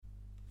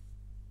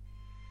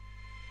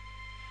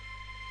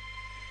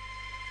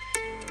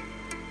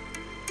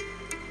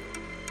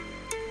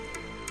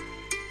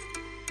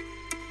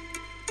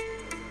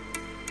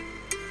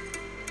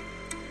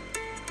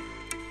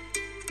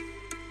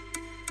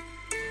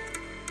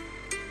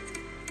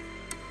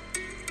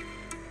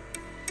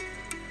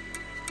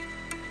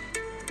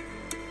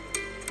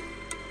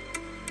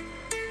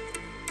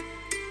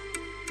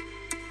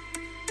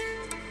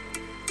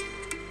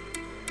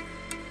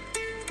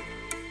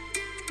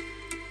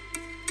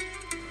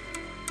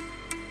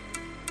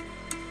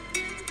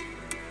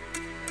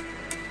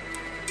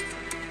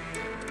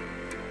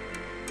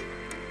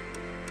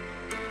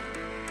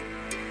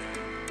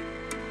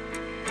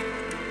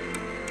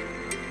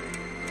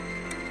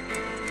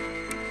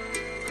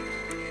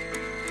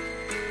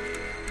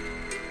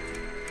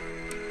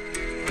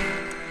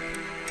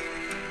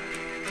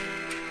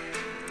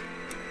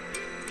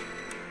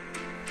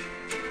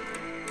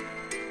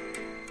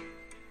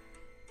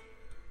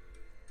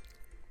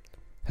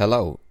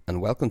Hello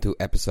and welcome to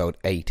episode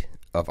 8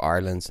 of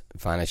Ireland's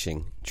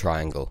Vanishing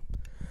Triangle.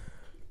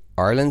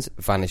 Ireland's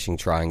Vanishing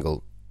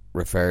Triangle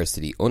refers to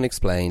the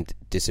unexplained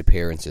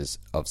disappearances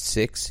of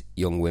 6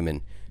 young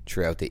women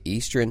throughout the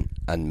eastern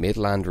and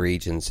midland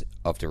regions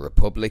of the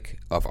Republic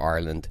of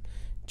Ireland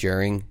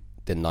during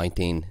the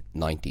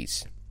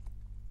 1990s.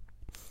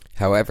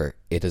 However,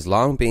 it has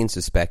long been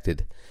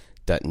suspected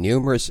that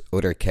numerous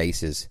other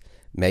cases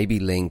may be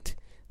linked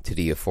to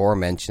the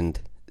aforementioned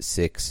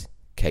 6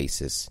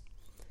 cases.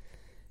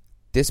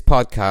 This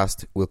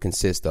podcast will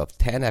consist of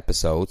 10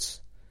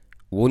 episodes.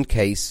 One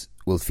case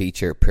will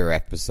feature per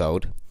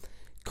episode,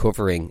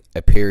 covering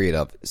a period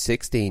of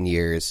 16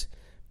 years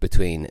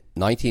between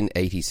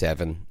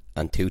 1987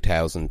 and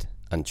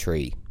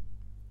 2003.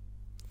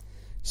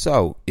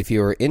 So, if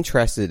you are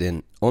interested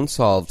in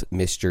unsolved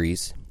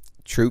mysteries,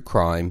 true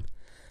crime,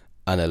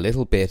 and a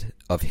little bit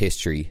of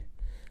history,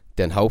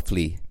 then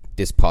hopefully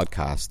this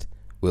podcast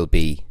will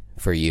be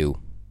for you.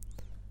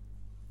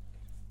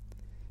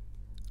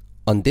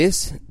 On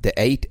this, the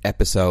 8th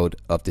episode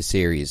of the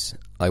series,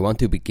 I want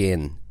to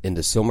begin in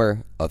the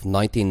summer of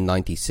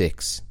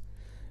 1996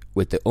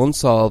 with the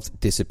unsolved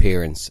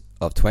disappearance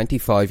of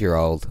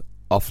 25-year-old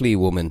Offaly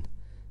woman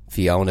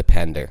Fiona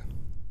Pender.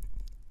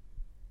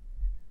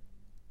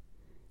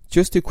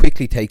 Just to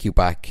quickly take you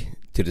back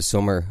to the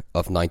summer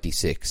of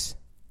 96,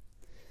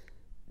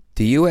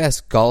 the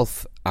US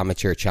Golf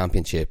Amateur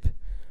Championship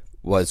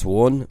was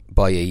won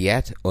by a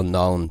yet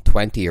unknown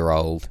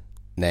 20-year-old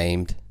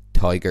named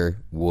Tiger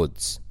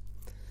Woods.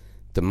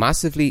 The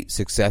massively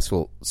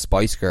successful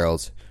Spice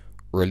Girls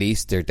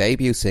released their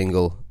debut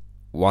single,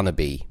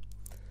 Wannabe,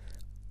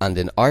 and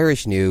in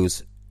Irish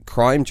news,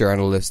 crime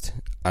journalist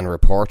and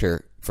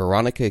reporter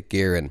Veronica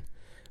Guerin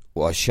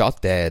was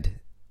shot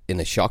dead in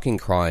a shocking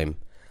crime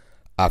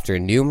after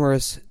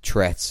numerous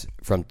threats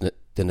from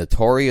the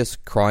notorious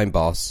crime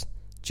boss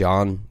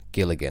John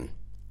Gilligan.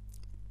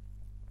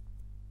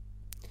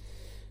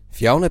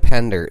 Fiona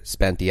Pender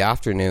spent the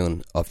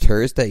afternoon of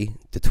Thursday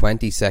the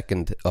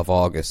 22nd of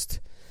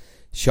August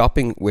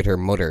shopping with her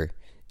mother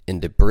in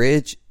the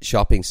Bridge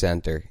shopping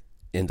centre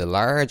in the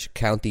large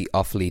County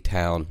Offaly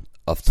town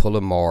of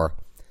Tullamore,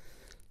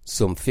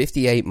 some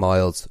 58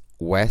 miles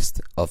west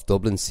of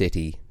Dublin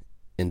City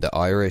in the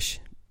Irish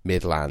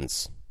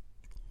Midlands.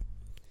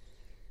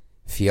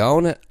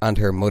 Fiona and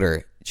her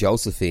mother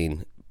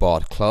Josephine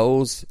bought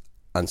clothes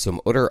and some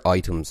other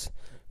items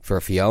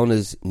for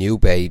Fiona's new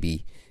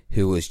baby,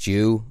 who was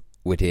due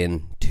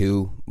within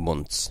 2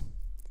 months.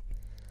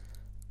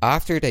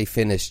 After they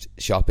finished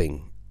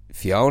shopping,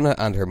 Fiona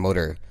and her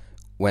mother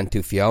went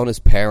to Fiona's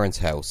parents'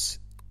 house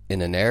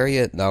in an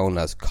area known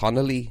as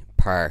Connolly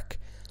Park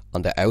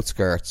on the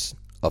outskirts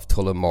of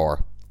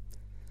Tullamore.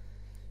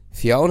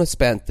 Fiona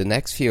spent the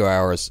next few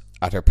hours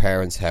at her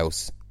parents'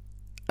 house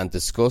and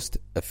discussed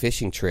a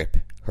fishing trip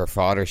her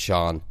father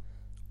Sean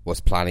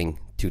was planning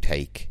to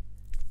take.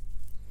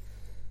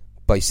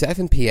 By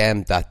 7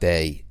 p.m. that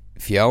day,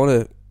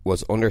 Fiona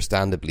was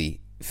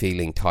understandably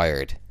feeling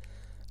tired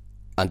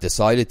and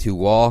decided to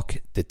walk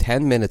the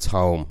 10 minutes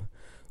home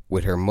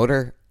with her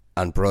mother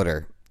and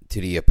brother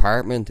to the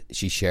apartment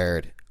she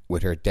shared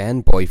with her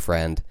then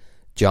boyfriend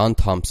John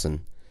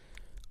Thompson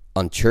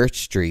on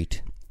Church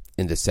Street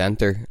in the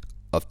centre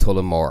of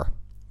Tullamore.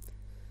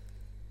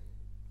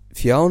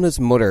 Fiona's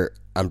mother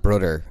and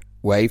brother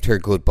waved her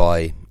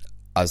goodbye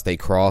as they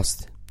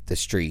crossed the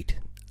street,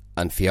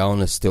 and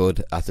Fiona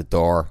stood at the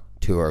door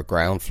to her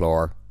ground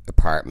floor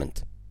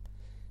apartment.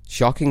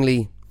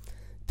 Shockingly,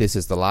 this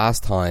is the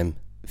last time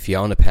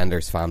Fiona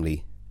Pender's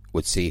family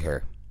would see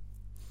her.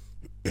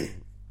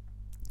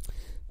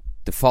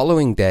 The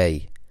following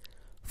day,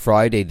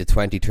 Friday the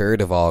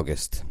 23rd of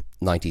August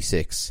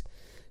 96,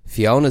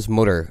 Fiona's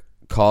mother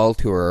called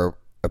to her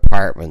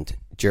apartment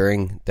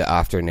during the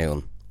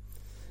afternoon,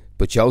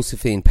 but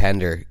Josephine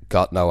Pender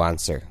got no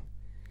answer.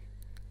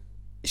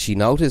 She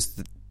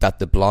noticed that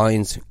the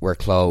blinds were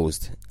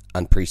closed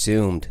and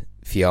presumed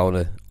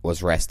Fiona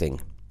was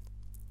resting.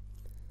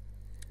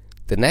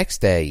 The next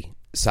day,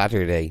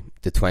 Saturday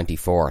the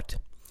 24th,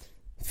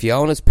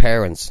 Fiona's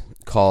parents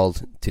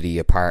called to the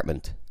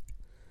apartment,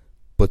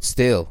 but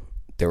still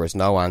there was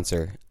no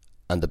answer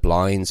and the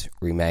blinds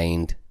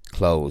remained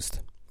closed.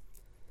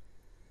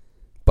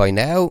 By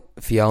now,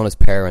 Fiona's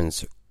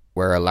parents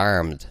were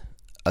alarmed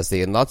as they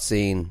had not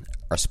seen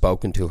or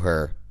spoken to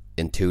her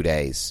in 2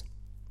 days.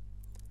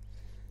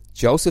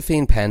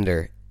 Josephine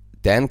Pender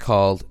then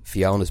called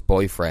Fiona's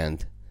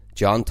boyfriend,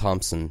 John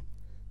Thompson,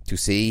 to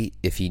see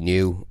if he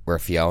knew where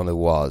Fiona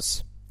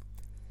was.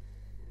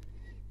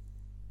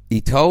 He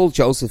told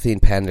Josephine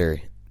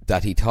Pender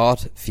that he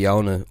thought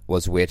Fiona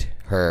was with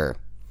her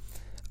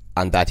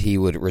and that he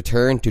would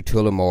return to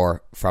Tullamore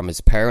from his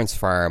parents'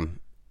 farm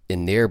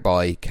in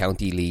nearby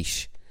County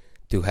Laois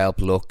to help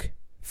look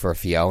for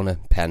Fiona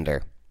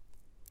Pender.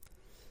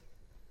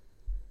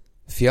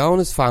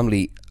 Fiona's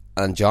family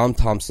and John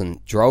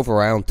Thompson drove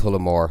around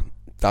Tullamore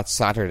that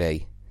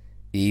Saturday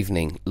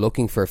evening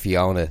looking for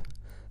Fiona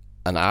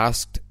and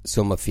asked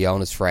some of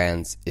Fiona's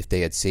friends if they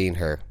had seen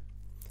her.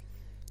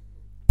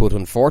 but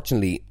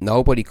unfortunately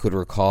nobody could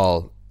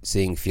recall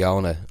seeing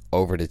Fiona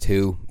over the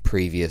 2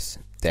 previous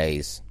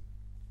days.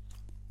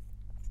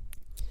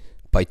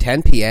 By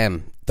 10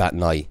 p.m. that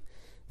night,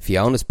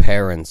 Fiona's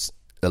parents,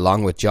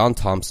 along with John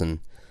Thompson,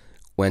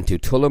 went to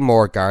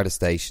Tullamore Garda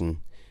Station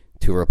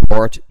to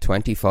report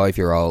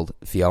 25-year-old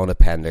Fiona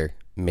Pender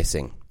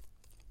missing.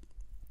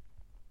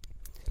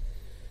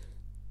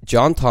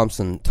 John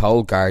Thompson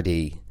told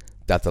Gardaí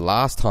that the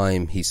last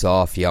time he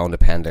saw Fiona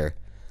Pender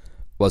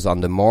was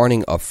on the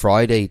morning of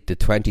Friday the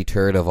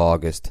 23rd of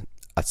August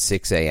at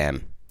 6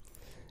 a.m.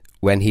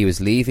 when he was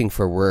leaving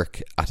for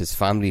work at his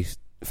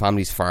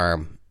family's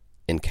farm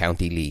in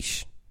County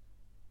Laois.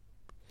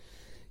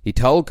 He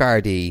told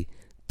Gardaí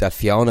that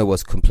Fiona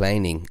was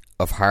complaining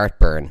of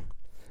heartburn,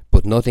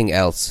 but nothing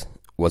else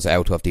was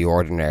out of the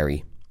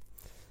ordinary.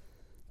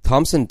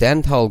 Thompson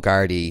then told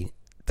Gardaí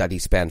that he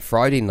spent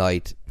Friday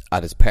night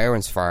at his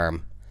parents'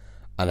 farm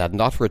and had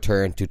not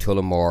returned to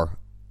Tullamore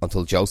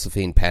until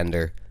Josephine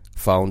Pender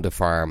phoned the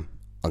farm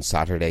on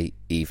Saturday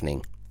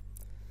evening.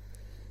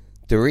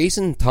 The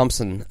reason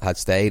Thompson had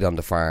stayed on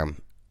the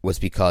farm was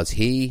because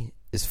he,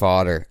 his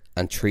father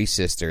and 3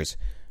 sisters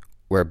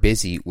were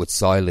busy with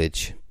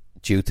silage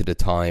due to the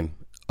time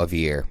of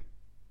year.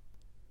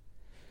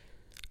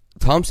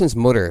 Thompson's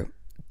mother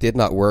did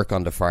not work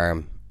on the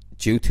farm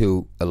due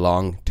to a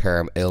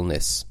long-term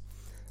illness,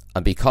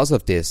 and because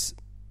of this,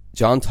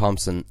 John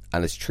Thompson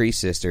and his 3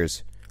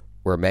 sisters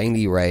were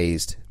mainly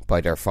raised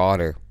by their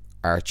father,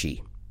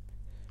 Archie.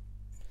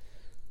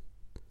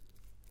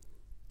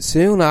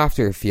 Soon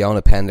after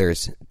Fiona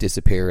Pender's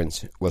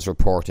disappearance was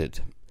reported,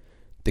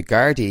 the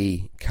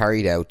Gardaí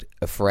carried out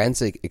a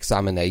forensic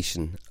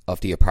examination of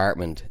the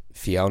apartment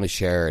Fiona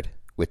shared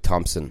with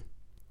Thompson.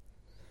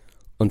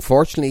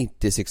 Unfortunately,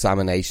 this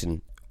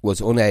examination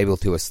was unable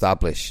to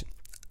establish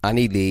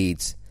any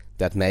leads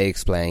that may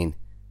explain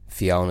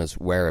Fiona's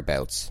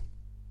whereabouts.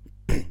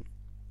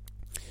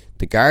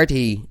 The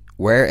Gardaí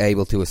were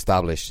able to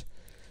establish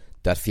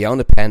that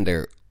Fiona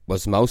Pender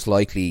was most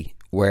likely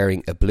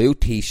wearing a blue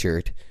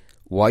t-shirt,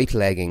 white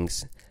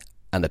leggings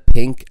and a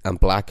pink and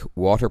black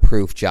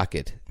waterproof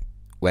jacket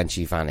when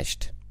she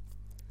vanished.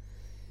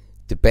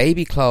 The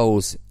baby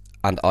clothes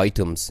and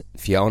items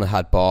Fiona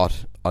had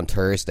bought on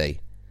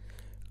Thursday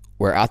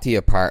were at the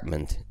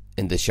apartment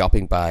in the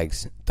shopping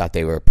bags that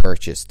they were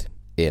purchased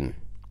in.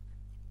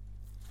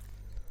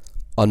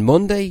 On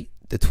Monday,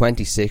 the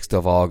 26th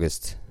of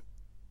August,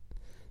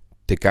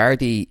 the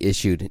Gardaí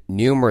issued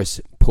numerous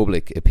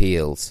public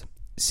appeals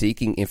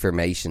seeking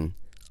information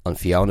on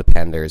Fiona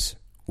Pender's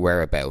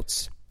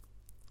whereabouts.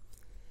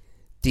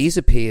 These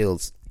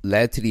appeals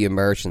led to the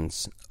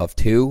emergence of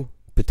 2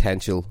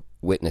 potential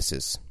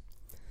witnesses.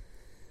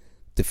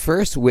 The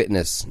first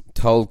witness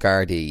told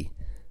Gardaí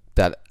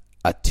that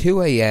at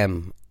 2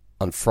 a.m.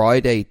 on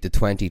Friday the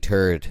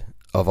 23rd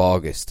of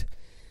August,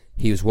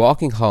 he was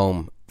walking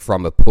home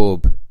from a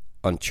pub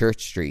on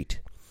Church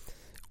Street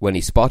when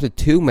he spotted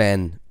 2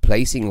 men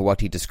placing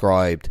what he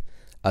described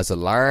as a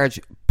large,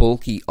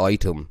 bulky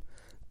item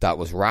that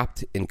was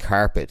wrapped in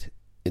carpet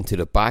into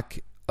the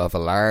back of a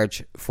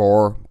large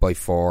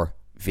 4x4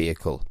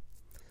 vehicle.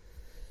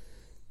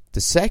 The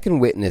second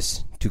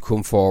witness to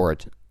come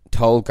forward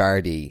told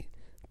Gardaí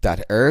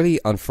that early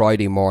on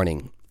Friday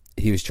morning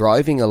he was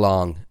driving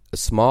along a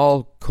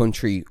small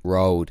country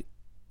road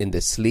in the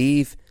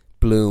Slieve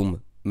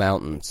Bloom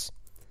Mountains,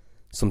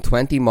 some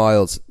 20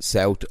 miles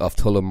south of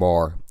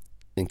Tullamore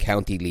in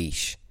County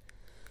Laois,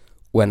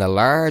 when a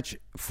large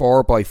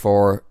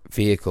 4x4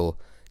 vehicle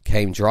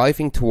came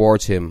driving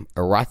towards him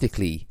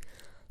erratically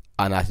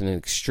and at an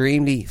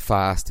extremely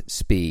fast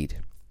speed.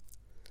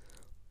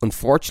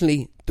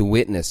 Unfortunately, the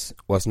witness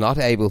was not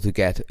able to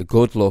get a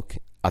good look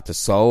at the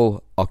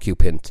sole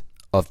occupant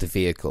of the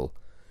vehicle,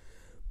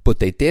 but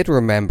they did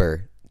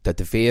remember that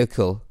the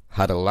vehicle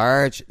had a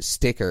large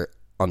sticker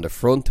on the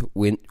front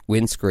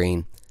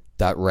windscreen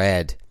that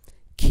read,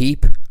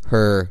 "Keep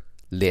her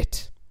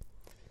lit."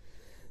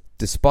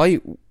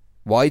 Despite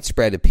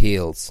widespread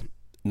appeals,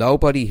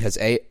 nobody has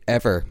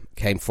ever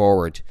came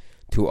forward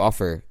to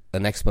offer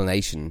an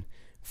explanation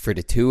for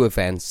the 2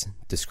 events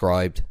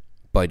described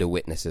by the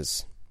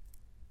witnesses.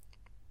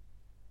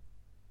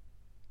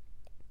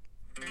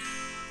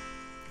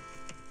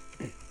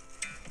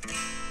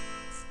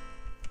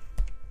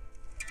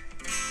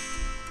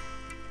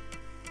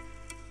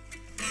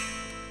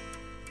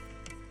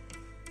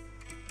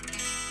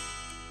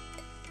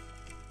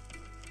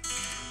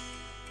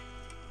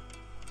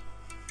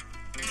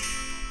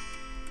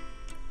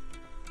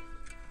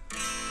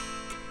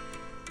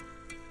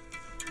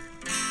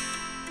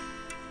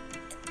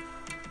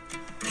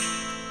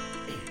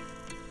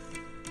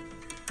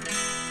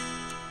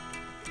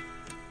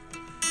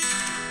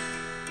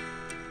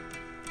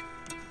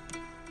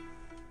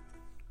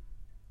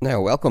 Now,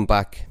 welcome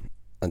back,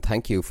 and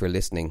thank you for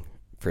listening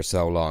for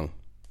so long.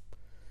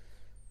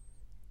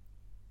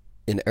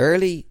 In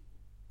early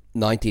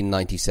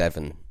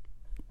 1997,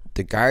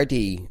 the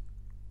Gardaí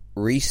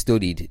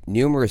restudied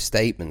numerous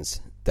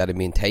statements that had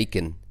been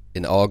taken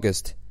in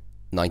August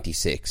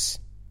 96.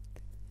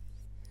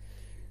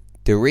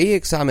 The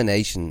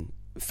re-examination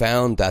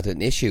found that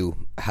an issue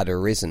had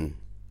arisen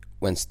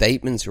when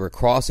statements were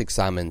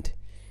cross-examined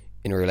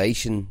in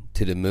relation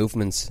to the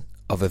movements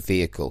of a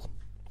vehicle.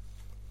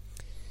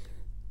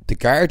 The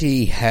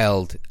Gardaí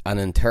held an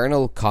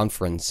internal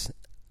conference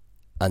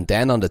and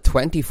then on the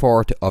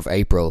 24th of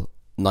April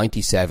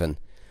 1997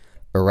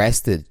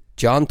 arrested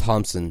John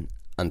Thompson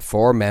and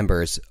 4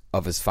 members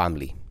of his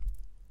family.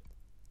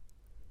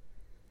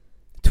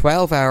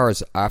 12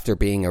 hours after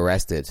being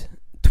arrested,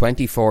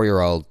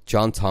 24-year-old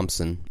John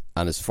Thompson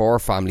and his 4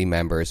 family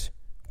members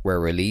were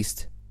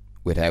released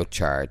without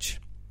charge.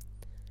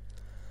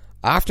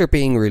 After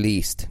being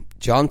released,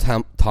 John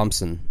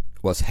Thompson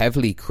was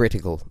heavily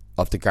critical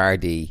of the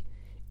Gardaí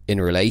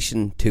in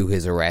relation to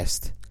his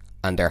arrest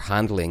and their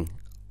handling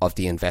of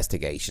the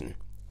investigation.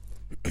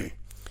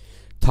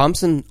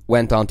 Thompson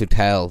went on to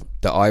tell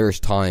the Irish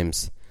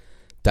Times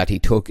that he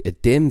took a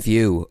dim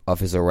view of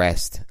his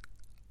arrest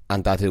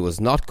and that it was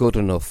not good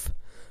enough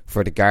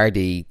for the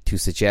Gardaí to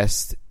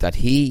suggest that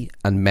he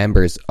and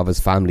members of his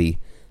family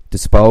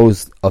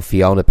disposed of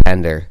Fiona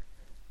Pender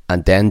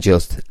and then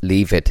just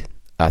leave it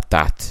at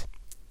that.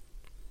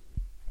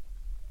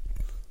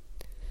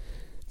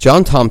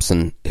 John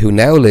Thompson, who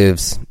now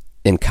lives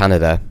in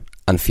Canada,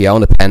 and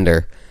Fiona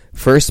Pender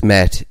first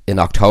met in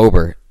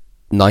October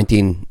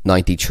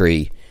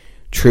 1993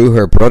 through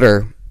her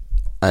brother,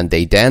 and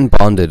they then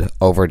bonded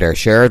over their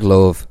shared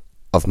love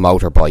of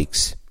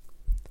motorbikes.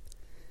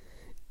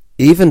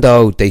 Even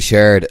though they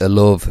shared a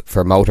love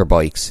for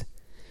motorbikes,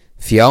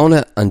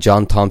 Fiona and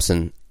John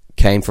Thompson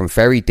came from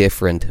very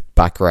different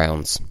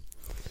backgrounds.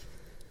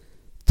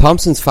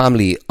 Thompson's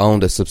family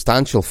owned a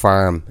substantial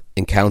farm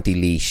in County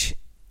Laois,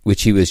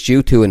 which he was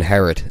due to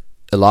inherit,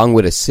 along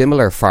with a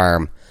similar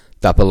farm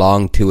that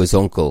belonged to his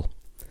uncle,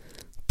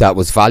 that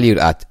was valued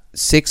at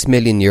 €6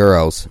 million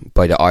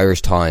by the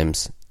Irish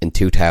Times in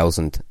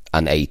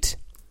 2008.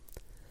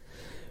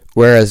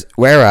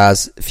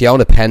 Whereas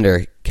Fiona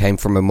Pender came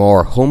from a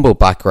more humble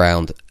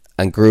background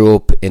and grew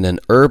up in an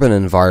urban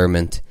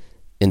environment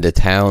in the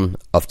town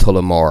of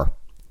Tullamore.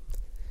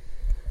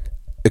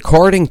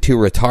 According to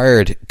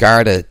retired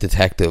Garda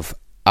detective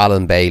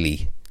Alan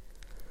Bailey,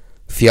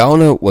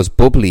 Fiona was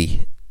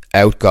bubbly,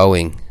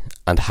 outgoing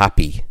and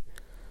happy,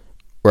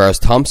 whereas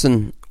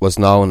Thompson was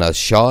known as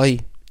shy,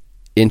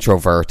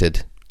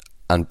 introverted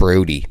and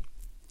broody.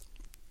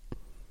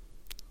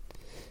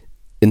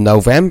 In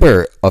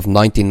November of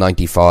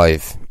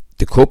 1995,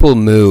 the couple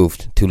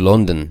moved to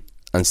London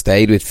and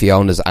stayed with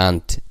Fiona's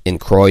aunt in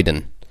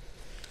Croydon.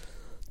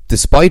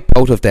 Despite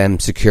both of them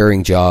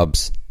securing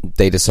jobs,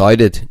 they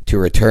decided to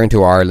return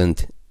to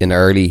Ireland in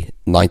early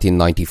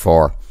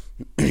 1994.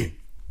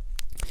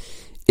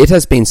 It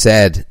has been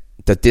said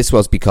that this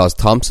was because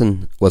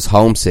Thompson was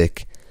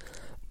homesick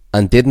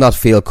and did not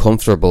feel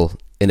comfortable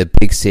in a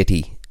big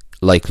city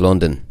like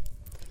London.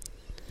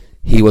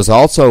 He was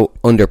also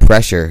under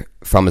pressure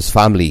from his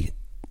family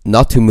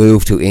not to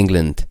move to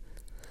England,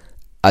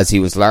 as he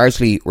was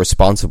largely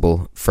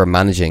responsible for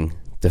managing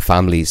the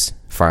family's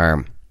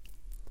farm.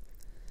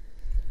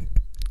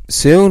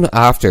 Soon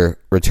after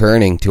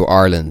returning to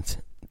Ireland,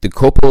 the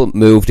couple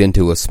moved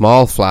into a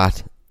small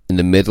flat in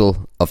the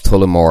middle of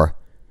Tullamore,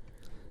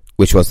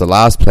 which was the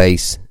last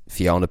place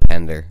Fiona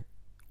Pender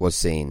was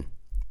seen.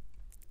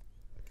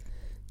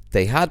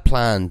 They had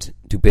planned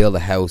to build a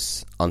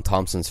house on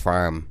Thompson's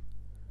farm,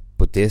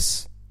 but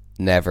this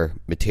never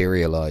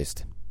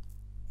materialised.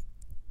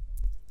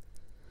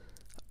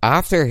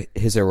 After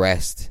his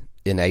arrest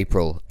in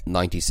April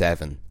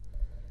 1997,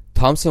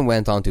 Thompson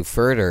went on to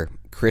further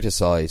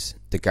criticise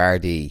the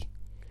Gardaí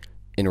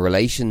in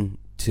relation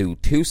to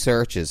 2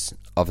 searches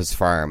of his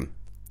farm.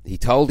 He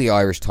told the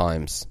Irish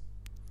Times,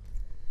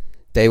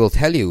 "They will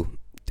tell you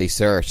they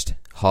searched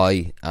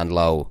high and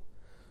low,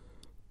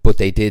 but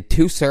they did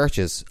 2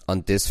 searches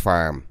on this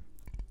farm,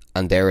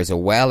 and there is a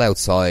well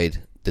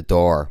outside the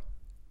door,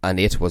 and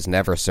it was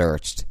never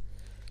searched.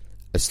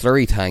 A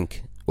slurry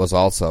tank was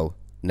also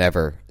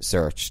never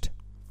searched."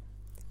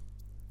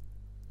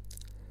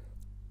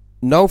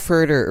 No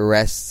further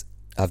arrests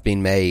have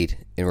been made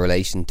in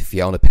relation to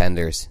Fiona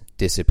Pender's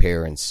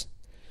disappearance,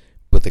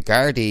 but the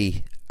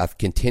Gardaí have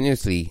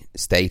continuously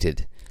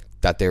stated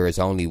that there is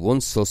only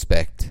one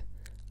suspect,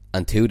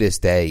 and to this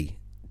day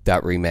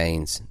that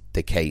remains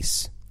the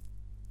case.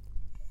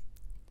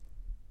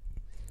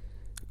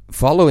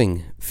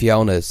 Following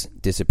Fiona's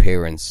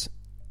disappearance,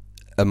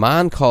 a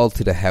man called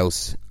to the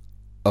house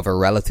of a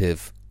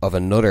relative of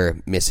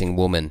another missing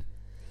woman,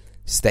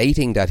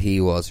 stating that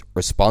he was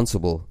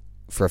responsible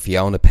for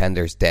Fiona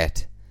Pender's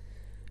death,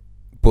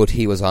 but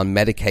he was on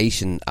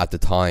medication at the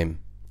time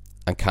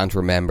and can't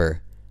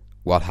remember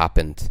what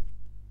happened.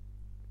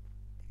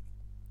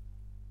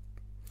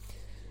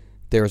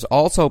 There has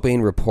also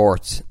been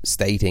reports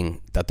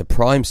stating that the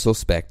prime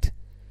suspect,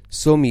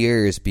 some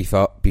years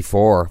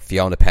before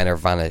Fiona Pender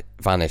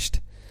vanished,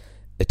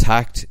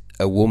 attacked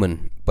a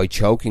woman by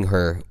choking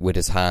her with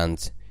his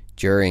hands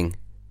during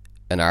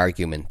an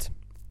argument.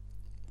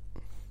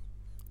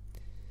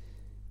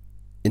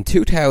 In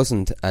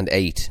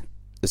 2008,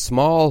 A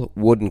small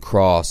wooden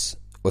cross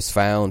was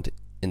found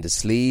in the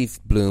Slieve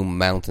Bloom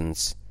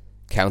Mountains,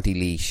 County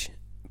Laois,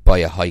 by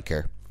a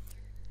hiker.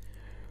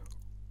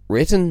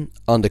 Written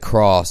on the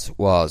cross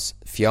was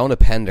Fiona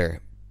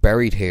Pender,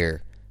 buried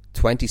here,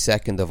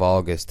 22nd of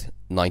August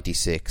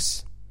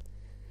 96.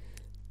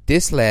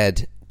 This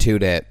led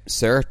to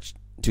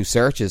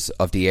searches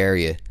of the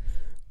area,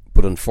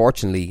 but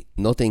unfortunately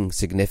nothing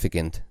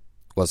significant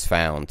was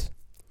found,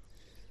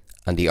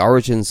 and the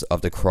origins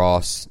of the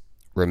cross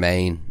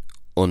remain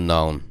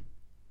unknown.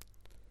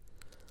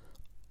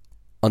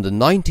 On the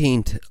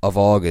 19th of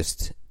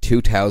August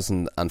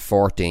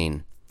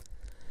 2014,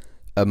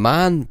 a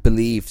man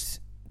believed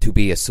to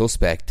be a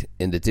suspect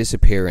in the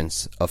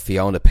disappearance of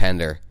Fiona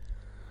Pender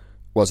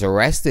was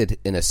arrested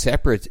in a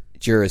separate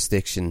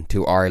jurisdiction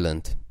to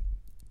Ireland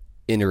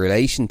in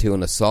relation to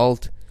an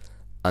assault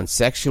and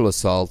sexual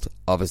assault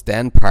of his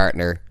then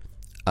partner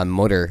and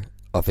mother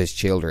of his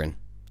children.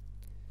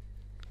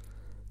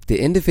 The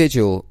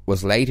individual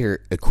was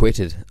later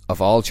acquitted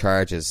of all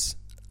charges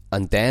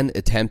and then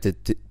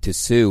attempted to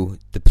sue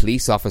the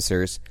police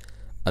officers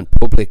and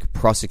public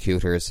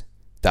prosecutors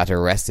that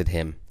arrested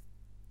him.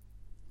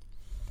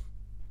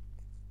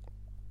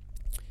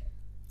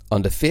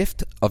 On the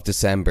 5th of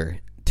December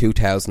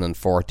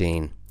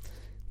 2014,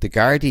 the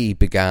Gardaí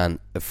began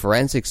a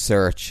forensic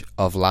search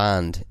of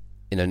land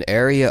in an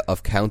area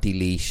of County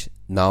Laois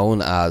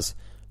known as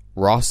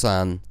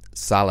Rossan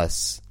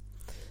Salas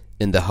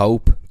in the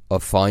hope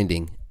of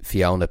finding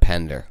Fiona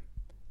Pender.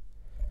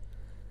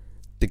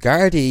 The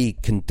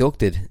Gardaí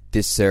conducted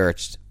this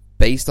search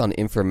based on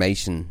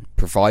information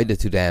provided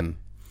to them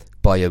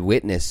by a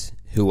witness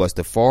who was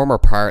the former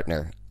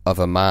partner of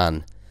a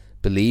man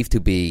believed to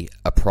be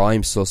a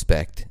prime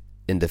suspect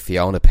in the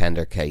Fiona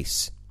Pender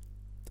case.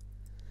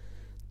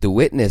 The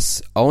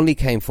witness only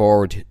came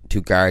forward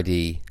to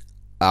Gardaí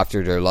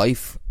after their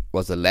life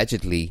was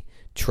allegedly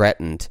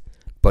threatened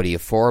by the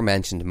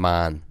aforementioned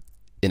man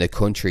in a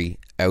country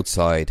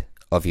outside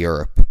of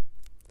Europe.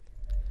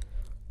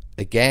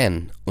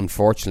 Again,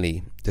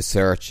 unfortunately, the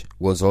search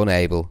was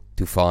unable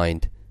to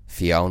find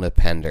Fiona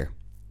Pender.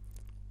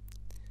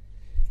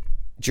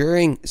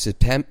 During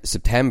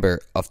September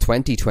of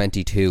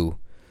 2022,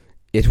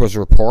 it was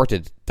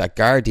reported that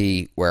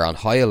Gardaí were on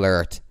high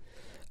alert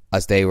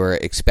as they were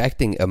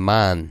expecting a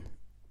main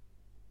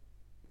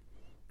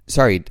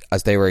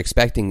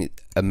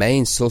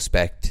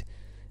suspect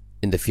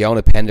in the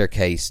Fiona Pender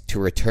case to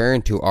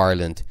return to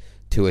Ireland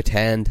to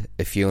attend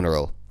a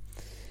funeral.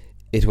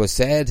 It was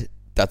said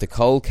that the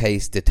cold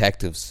case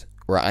detectives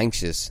were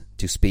anxious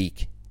to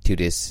speak to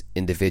this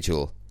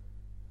individual.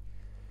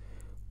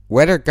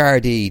 Whether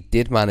Gardaí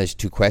did manage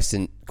to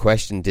question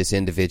this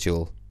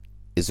individual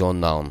is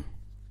unknown.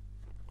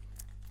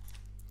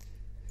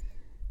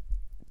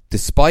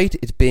 Despite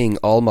it being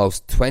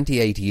almost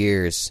 28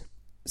 years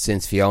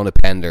since Fiona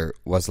Pender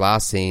was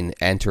last seen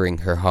entering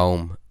her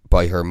home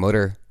by her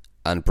mother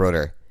and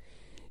brother,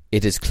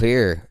 it is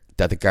clear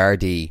that the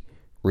Gardaí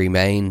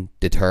remain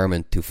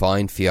determined to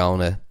find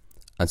Fiona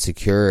and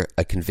secure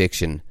a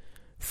conviction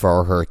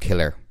for her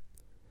killer.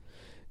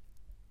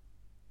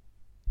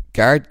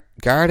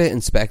 Garda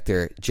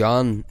Inspector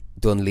John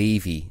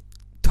Dunleavy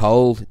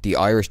told the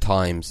Irish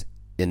Times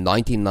in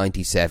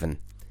 1997,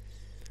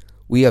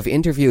 "We have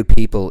interviewed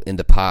people in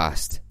the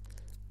past,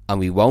 and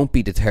we won't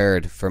be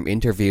deterred from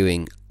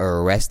interviewing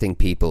or arresting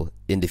people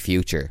in the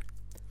future."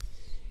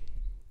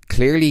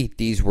 Clearly,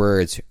 these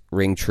words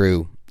ring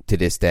true to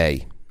this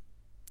day.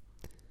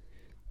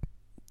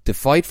 The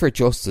fight for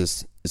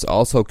justice is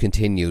also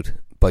continued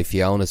by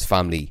Fiona's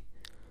family,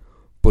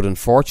 but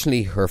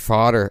unfortunately her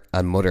father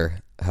and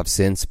mother have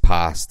since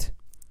passed.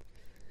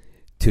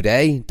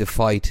 Today, the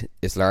fight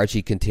is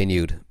largely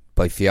continued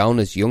by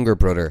Fiona's younger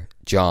brother,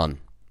 John.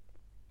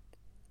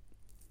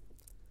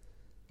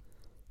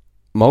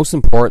 Most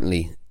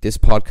importantly, this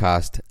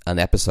podcast and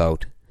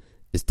episode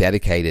is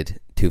dedicated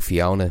to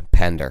Fiona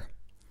Pender.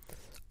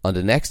 On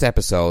the next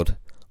episode,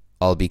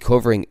 I'll be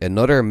covering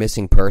another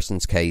missing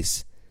persons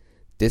case,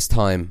 this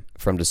time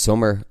from the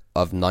summer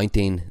of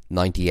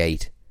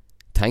 1998.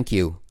 Thank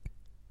you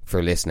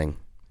for listening.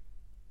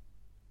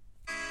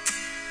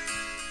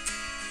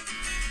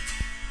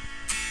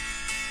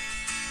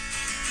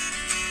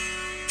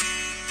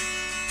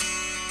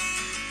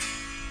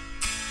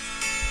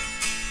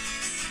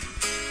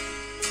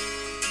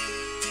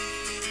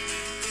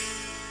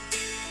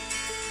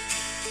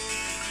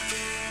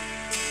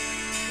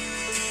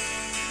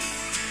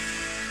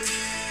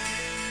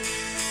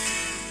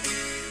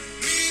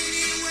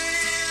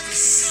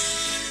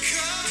 Sun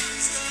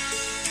comes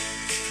up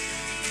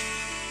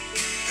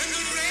and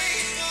the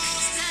rain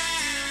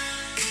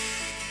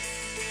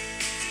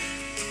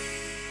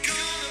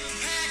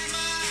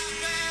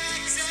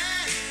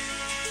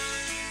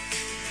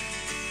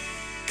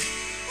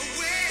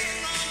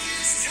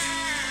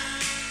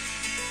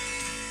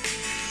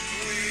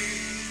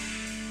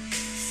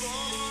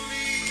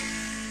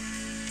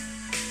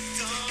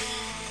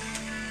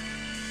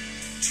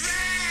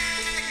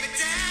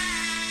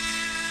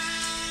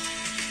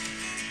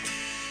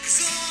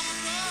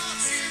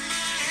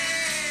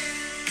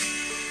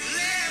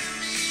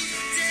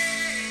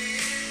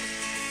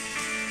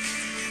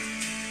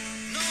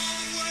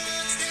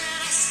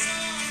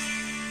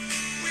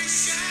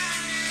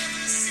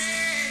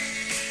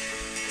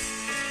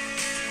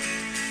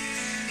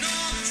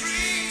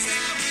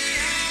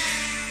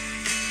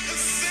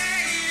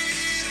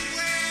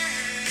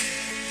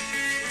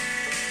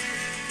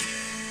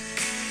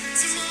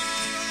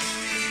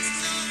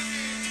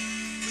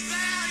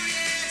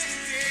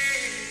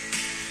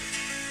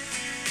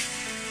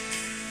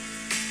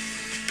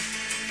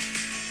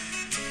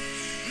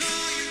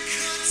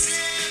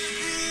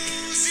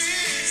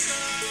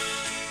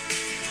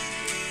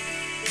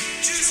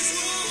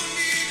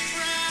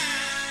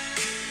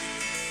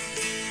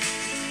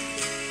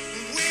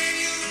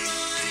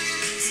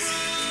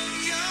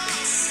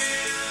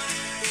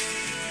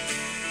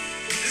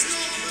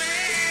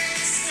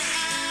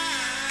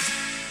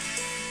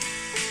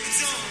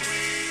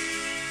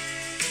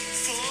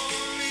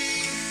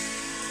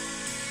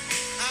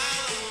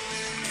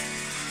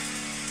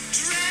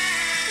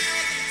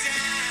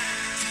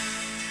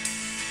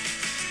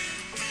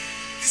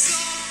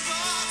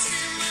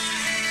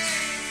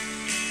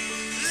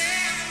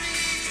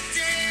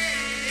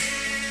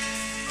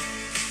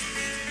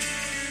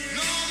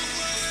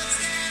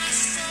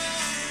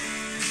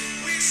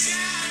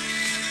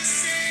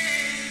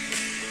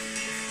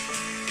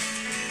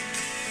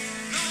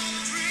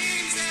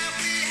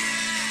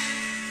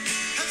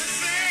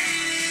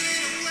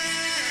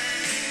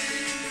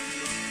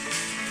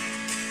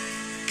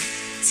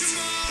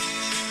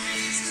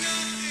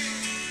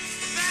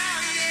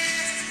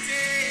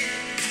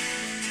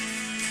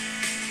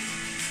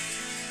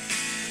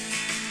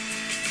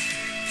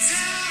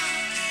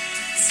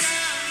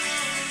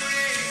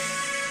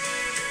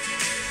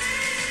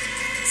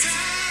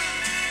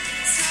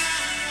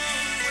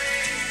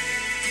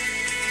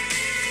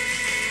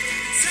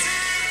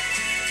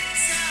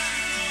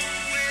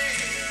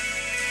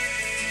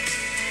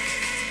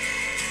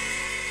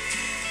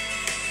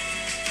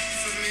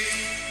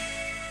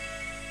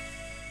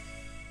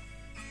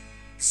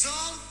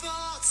All the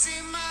thoughts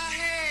in my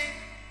head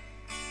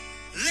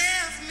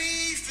left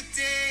me for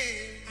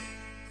dead.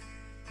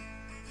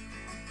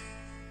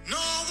 And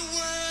all the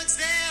words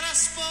that I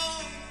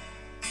spoke,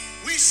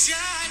 wish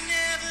I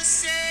never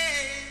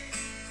said.